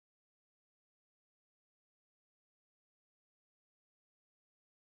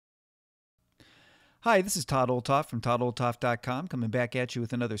Hi, this is Todd Oltoff from ToddOltoff.com coming back at you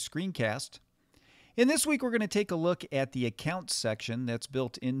with another screencast. In this week, we're going to take a look at the accounts section that's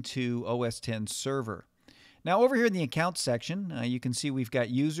built into OS X Server. Now, over here in the accounts section, you can see we've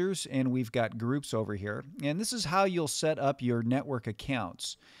got users and we've got groups over here. And this is how you'll set up your network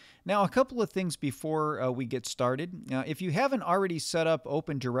accounts. Now, a couple of things before we get started. If you haven't already set up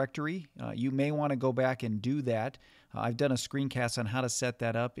Open Directory, you may want to go back and do that. I've done a screencast on how to set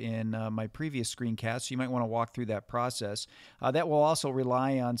that up in my previous screencast, so you might want to walk through that process. That will also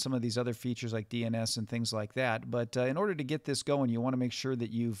rely on some of these other features like DNS and things like that. But in order to get this going, you want to make sure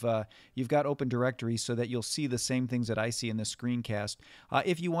that you've got Open Directory so that you'll see the same things that I see in this screencast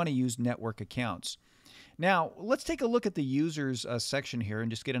if you want to use network accounts. Now, let's take a look at the users section here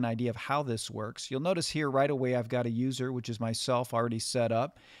and just get an idea of how this works. You'll notice here right away I've got a user, which is myself, already set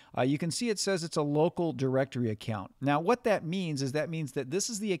up. You can see it says it's a local directory account. Now, what that means is that this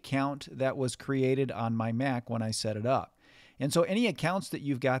is the account that was created on my Mac when I set it up. And so any accounts that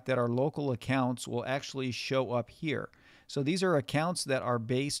you've got that are local accounts will actually show up here. So these are accounts that are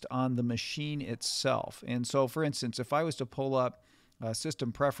based on the machine itself. And so, for instance, if I was to pull up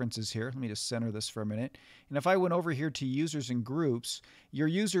system preferences here. Let me just center this for a minute. And if I went over here to users and groups, your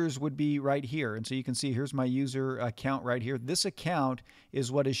users would be right here. And so you can see here's my user account right here. This account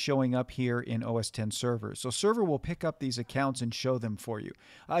is what is showing up here in OS X Server. So Server will pick up these accounts and show them for you.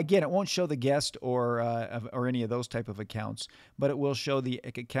 Again, it won't show the guest or any of those type of accounts, but it will show the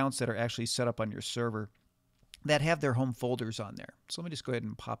accounts that are actually set up on your server that have their home folders on there. So let me just go ahead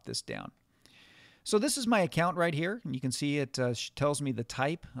and pop this down. So this is my account right here, and you can see it tells me the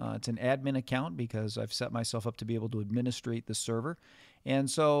type. It's an admin account because I've set myself up to be able to administrate the server. And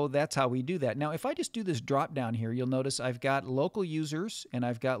so that's how we do that. Now, if I just do this drop down here, you'll notice I've got local users and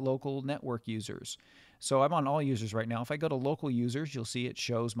I've got local network users. So I'm on all users right now. If I go to local users, you'll see it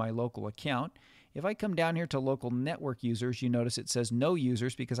shows my local account. If I come down here to local network users, you notice it says no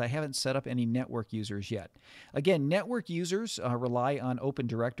users because I haven't set up any network users yet. Again, network users rely on Open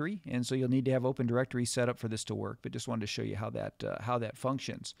Directory, and so you'll need to have Open Directory set up for this to work, but just wanted to show you how that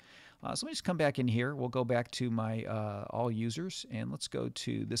functions. So let me just come back in here. We'll go back to my all users, and let's go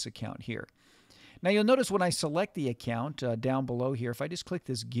to this account here. Now you'll notice when I select the account down below here, if I just click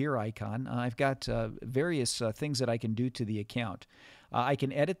this gear icon, I've got various things that I can do to the account. I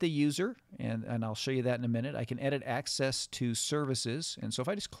can edit the user, and I'll show you that in a minute. I can edit access to services, and so if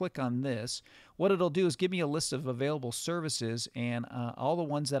I just click on this, what it'll do is give me a list of available services, and all the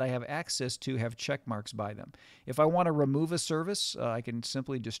ones that I have access to have check marks by them. If I want to remove a service, I can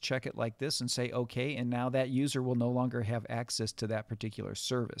simply just check it like this and say OK, and now that user will no longer have access to that particular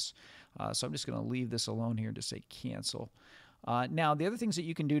service. So I'm just going to leave this alone here and just say cancel. Now, the other things that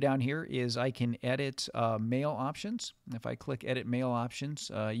you can do down here is I can edit mail options. If I click Edit Mail Options,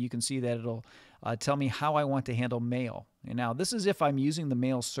 you can see that it'll tell me how I want to handle mail. And now, this is if I'm using the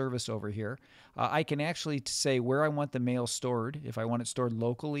mail service over here. I can actually say where I want the mail stored, if I want it stored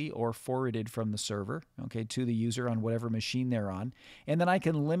locally or forwarded from the server, okay, to the user on whatever machine they're on. And then I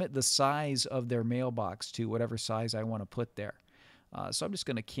can limit the size of their mailbox to whatever size I want to put there. So I'm just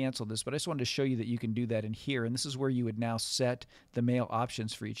going to cancel this, but I just wanted to show you that you can do that in here, and this is where you would now set the mail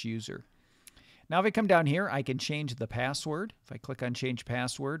options for each user. Now if I come down here, I can change the password. If I click on Change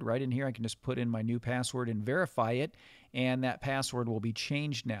Password, right in here I can just put in my new password and verify it, and that password will be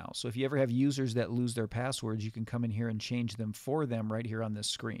changed now. So if you ever have users that lose their passwords, you can come in here and change them for them right here on this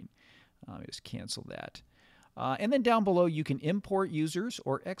screen. Let me just cancel that. And then down below you can import users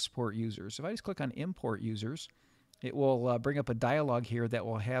or export users. If I just click on Import Users, it will bring up a dialog here that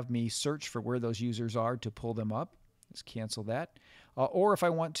will have me search for where those users are to pull them up. Let's cancel that. Or if I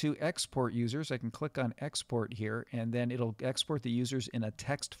want to export users, I can click on Export here, and then it'll export the users in a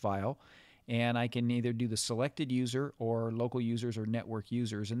text file. And I can either do the selected user or local users or network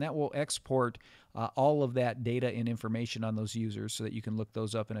users. And that will export all of that data and information on those users so that you can look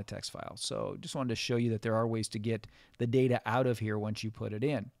those up in a text file. So just wanted to show you that there are ways to get the data out of here once you put it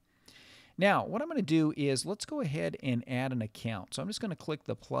in. Now, what I'm going to do is let's go ahead and add an account. So I'm just going to click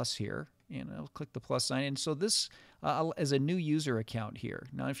the plus here, and I'll click the plus sign. And so this is a new user account here.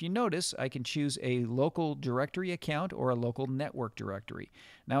 Now, if you notice, I can choose a local directory account or a local network directory.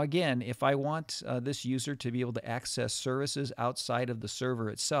 Now, again, if I want this user to be able to access services outside of the server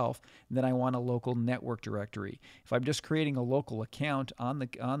itself, then I want a local network directory. If I'm just creating a local account on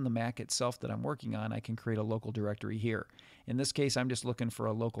the Mac itself that I'm working on, I can create a local directory here. In this case, I'm just looking for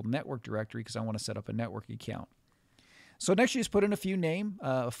a local network directory because I want to set up a network account. So next you just put in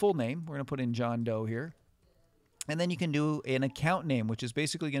a full name. We're going to put in John Doe here. And then you can do an account name, which is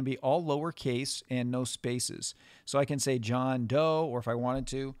basically going to be all lowercase and no spaces. So I can say John Doe, or if I wanted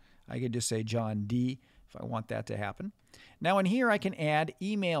to, I could just say John D if I want that to happen. Now in here I can add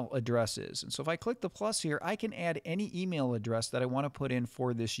email addresses. And so if I click the plus here, I can add any email address that I want to put in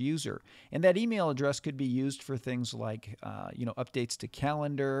for this user. And that email address could be used for things like updates to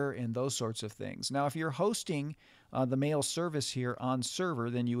calendar and those sorts of things. Now if you're hosting the mail service here on server,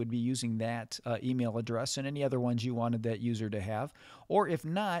 then you would be using that email address and any other ones you wanted that user to have. Or if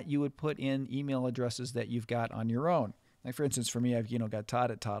not, you would put in email addresses that you've got on your own. Like for instance, for me, I've got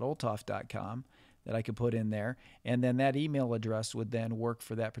todd@toddolthoff.com that I could put in there, and then that email address would then work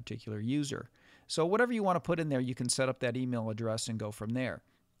for that particular user. So whatever you want to put in there, you can set up that email address and go from there.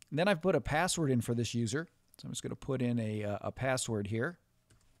 And then I've put a password in for this user, so I'm just going to put in a password here,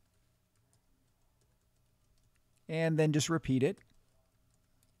 and then just repeat it.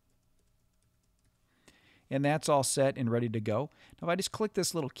 And that's all set and ready to go. Now if I just click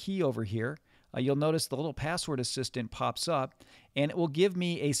this little key over here, you'll notice the little password assistant pops up, and it will give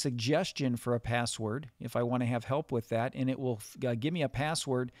me a suggestion for a password if I want to have help with that, and it will give me a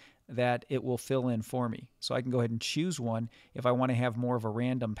password that it will fill in for me. So I can go ahead and choose one if I want to have more of a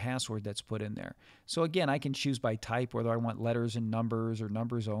random password that's put in there. So again, I can choose by type whether I want letters and numbers or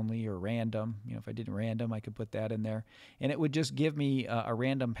numbers only or random. If I did random, I could put that in there, and it would just give me a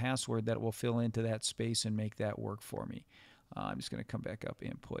random password that will fill into that space and make that work for me. I'm just going to come back up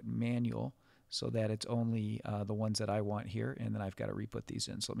and put manual, so that it's only the ones that I want here, and then I've got to re-put these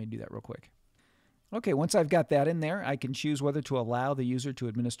in. So let me do that real quick. Okay, once I've got that in there, I can choose whether to allow the user to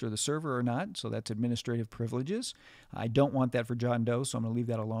administer the server or not. So that's administrative privileges. I don't want that for John Doe, so I'm going to leave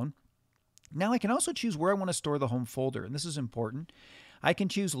that alone. Now I can also choose where I want to store the home folder, and this is important. I can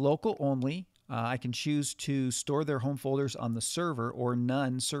choose local only. I can choose to store their home folders on the server, or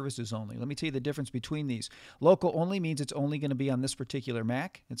none, services only. Let me tell you the difference between these. Local only means it's only going to be on this particular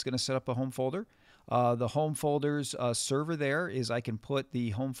Mac. It's going to set up a home folder. The home folders server there is I can put the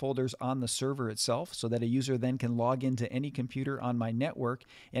home folders on the server itself so that a user then can log into any computer on my network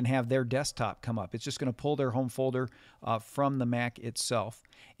and have their desktop come up. It's just going to pull their home folder from the Mac itself.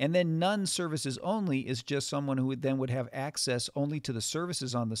 And then none services only is just someone who would have access only to the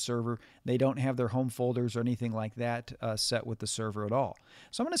services on the server. They don't have their home folders or anything like that set with the server at all.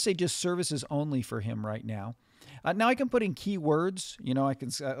 So I'm going to say just services only for him right now. Now I can put in keywords, I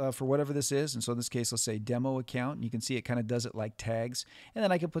can for whatever this is. And so in this case, let's say demo account. And you can see it kind of does it like tags. And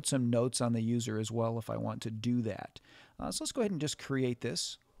then I can put some notes on the user as well if I want to do that. So let's go ahead and just create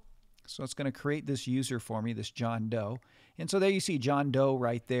this. So it's going to create this user for me, this John Doe. And so there you see John Doe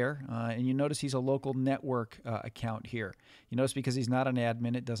right there. And you notice he's a local network account here. You notice because he's not an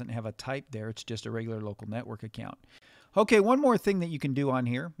admin, it doesn't have a type there. It's just a regular local network account. Okay, one more thing that you can do on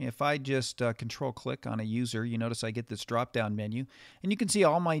here. If I just control click on a user, you notice I get this drop down menu, and you can see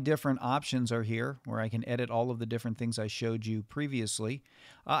all my different options are here where I can edit all of the different things I showed you previously.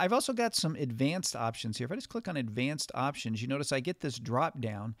 I've also got some advanced options here. If I just click on advanced options, you notice I get this drop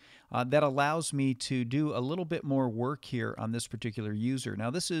down that allows me to do a little bit more work here on this particular user.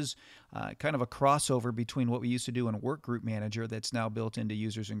 Now this is kind of a crossover between what we used to do in Workgroup Manager that's now built into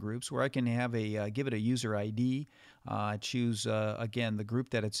users and groups, where I can have give it a user ID. Choose, again, the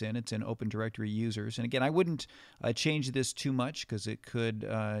group that it's in. It's in Open Directory Users. And again, I wouldn't change this too much because it could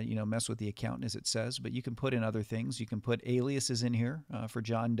mess with the account, as it says. But you can put in other things. You can put aliases in here for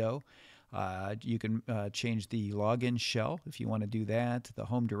John Doe. You can change the login shell if you want to do that, the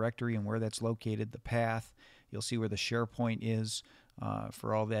home directory and where that's located, the path. You'll see where the SharePoint is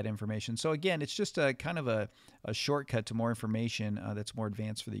for all that information. So again, it's just a kind of a shortcut to more information that's more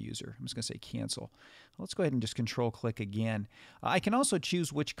advanced for the user. I'm just going to say cancel. Let's go ahead and just control click again. I can also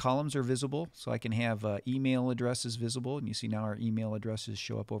choose which columns are visible. So I can have email addresses visible, and you see now our email addresses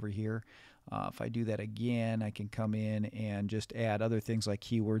show up over here. If I do that again, I can come in and just add other things like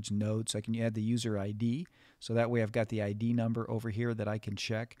keywords, notes. I can add the user ID. So that way I've got the ID number over here that I can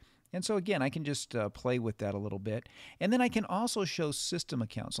check. And so again, I can just play with that a little bit. And then I can also show system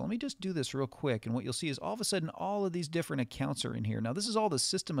accounts. So let me just do this real quick. And what you'll see is all of a sudden all of these different accounts are in here. Now this is all the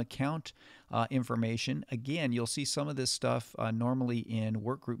system account information. Again, you'll see some of this stuff normally in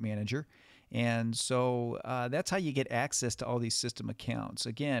Workgroup Manager. And so that's how you get access to all these system accounts.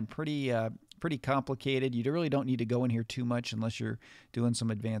 Again, pretty complicated. You really don't need to go in here too much unless you're doing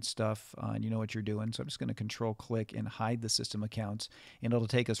some advanced stuff and you know what you're doing. So I'm just going to control click and hide the system accounts, and it'll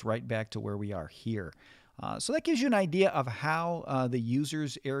take us right back to where we are here. So that gives you an idea of how the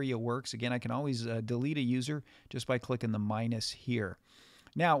users area works. Again, I can always delete a user just by clicking the minus here.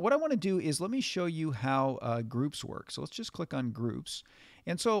 Now, what I want to do is let me show you how groups work. So let's just click on groups.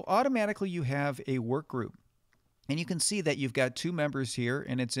 And so automatically you have a work group. And you can see that you've got 2 members here,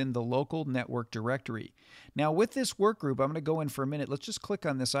 and it's in the local network directory. Now, with this work group, I'm going to go in for a minute. Let's just click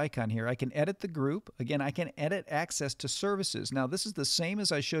on this icon here. I can edit the group. Again, I can edit access to services. Now, this is the same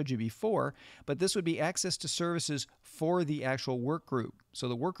as I showed you before, but this would be access to services for the actual work group. So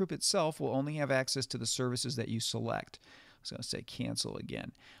the work group itself will only have access to the services that you select. So I'll say cancel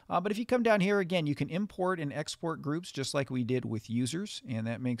again. But if you come down here again, you can import and export groups just like we did with users, and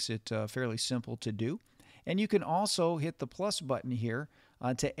that makes it fairly simple to do. And you can also hit the plus button here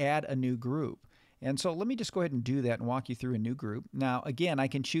to add a new group. And so let me just go ahead and do that and walk you through a new group. Now, again, I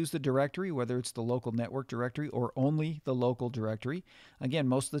can choose the directory, whether it's the local network directory or only the local directory. Again,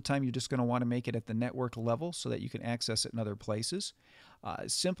 most of the time you're just going to want to make it at the network level so that you can access it in other places.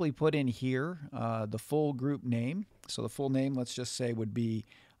 Simply put in here the full group name. So the full name, let's just say, would be,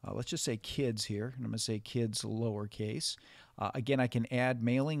 let's just say kids here. And I'm going to say kids lowercase. Again, I can add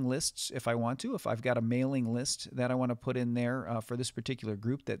mailing lists if I want to. If I've got a mailing list that I want to put in there for this particular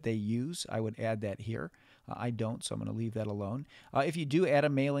group that they use, I would add that here. I don't, so I'm going to leave that alone. If you do add a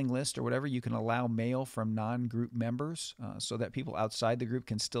mailing list or whatever, you can allow mail from non-group members so that people outside the group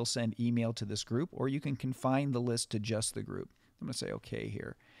can still send email to this group, or you can confine the list to just the group. I'm going to say OK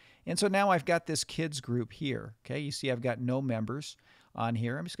here. And so now I've got this kids group here. Okay, you see I've got no members on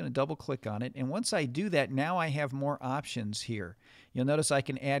here. I'm just going to double click on it, and once I do that, now I have more options here. You'll notice I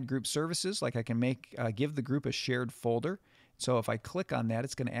can add group services, like I can give the group a shared folder. So if I click on that,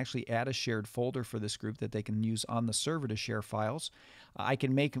 it's going to actually add a shared folder for this group that they can use on the server to share files. I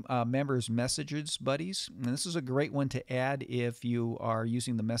can make members messages buddies, and this is a great one to add if you are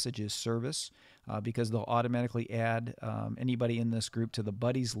using the messages service because they'll automatically add anybody in this group to the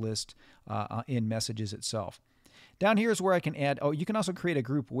buddies list in messages itself. Down here is where I can add, you can also create a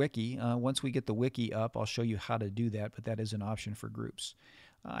group wiki. Once we get the wiki up, I'll show you how to do that, but that is an option for groups.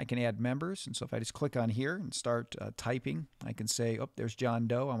 I can add members, and so if I just click on here and start typing, I can say, oh, there's John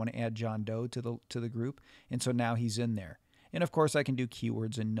Doe. I want to add John Doe to the group, and so now he's in there. And of course, I can do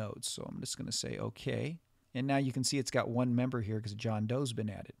keywords and notes, so I'm just going to say OK. And now you can see it's got 1 member here because John Doe's been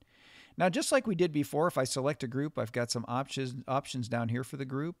added. Now, just like we did before, if I select a group, I've got some options down here for the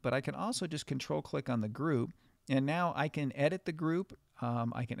group, but I can also just control-click on the group. And now I can edit the group,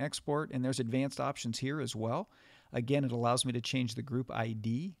 I can export, and there's advanced options here as well. Again, it allows me to change the group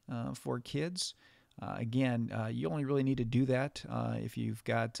ID for kids. Again, you only really need to do that if you've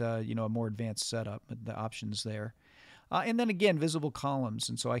got a more advanced setup, but the options there. And then again, visible columns,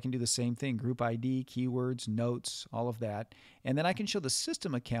 and so I can do the same thing, group ID, keywords, notes, all of that. And then I can show the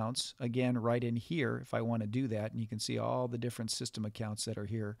system accounts, again, right in here if I want to do that, and you can see all the different system accounts that are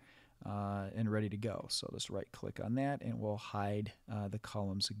here. And ready to go. So let's right click on that and we'll hide the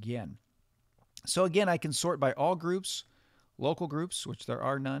columns again. So again, I can sort by all groups, local groups, which there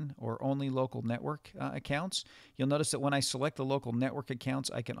are none, or only local network accounts. You'll notice that when I select the local network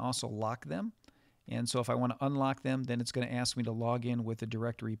accounts, I can also lock them. And so if I want to unlock them, then it's going to ask me to log in with a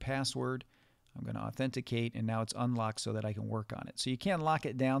directory password. I'm going to authenticate, and now it's unlocked so that I can work on it. So you can lock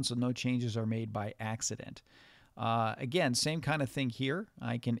it down so no changes are made by accident. Again, same kind of thing here.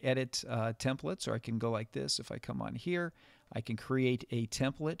 I can edit templates, or I can go like this. If I come on here, I can create a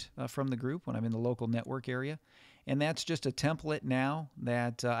template from the group when I'm in the local network area. And that's just a template now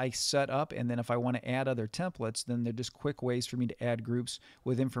that I set up, and then if I want to add other templates, then they're just quick ways for me to add groups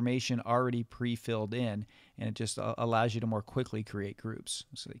with information already pre-filled in, and it just allows you to more quickly create groups.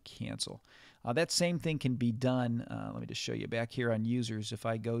 So they cancel. That same thing can be done, let me just show you back here on users. If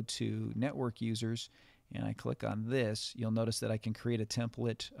I go to network users, and I click on this, you'll notice that I can create a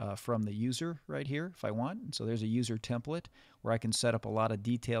template from the user right here if I want. And so there's a user template where I can set up a lot of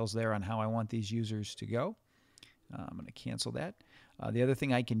details there on how I want these users to go. I'm going to cancel that. The other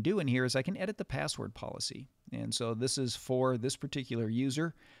thing I can do in here is I can edit the password policy. And so this is for this particular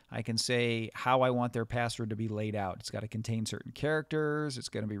user. I can say how I want their password to be laid out. It's got to contain certain characters. It's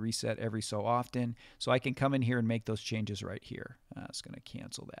going to be reset every so often. So I can come in here and make those changes right here. It's going to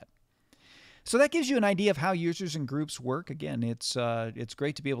cancel that. So that gives you an idea of how users and groups work. Again, it's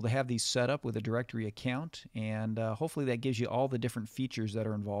great to be able to have these set up with a directory account, and hopefully that gives you all the different features that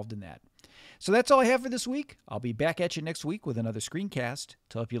are involved in that. So that's all I have for this week. I'll be back at you next week with another screencast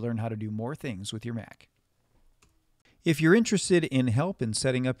to help you learn how to do more things with your Mac. If you're interested in help in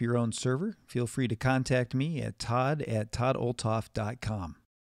setting up your own server, feel free to contact me at todd@toddolthoff.com.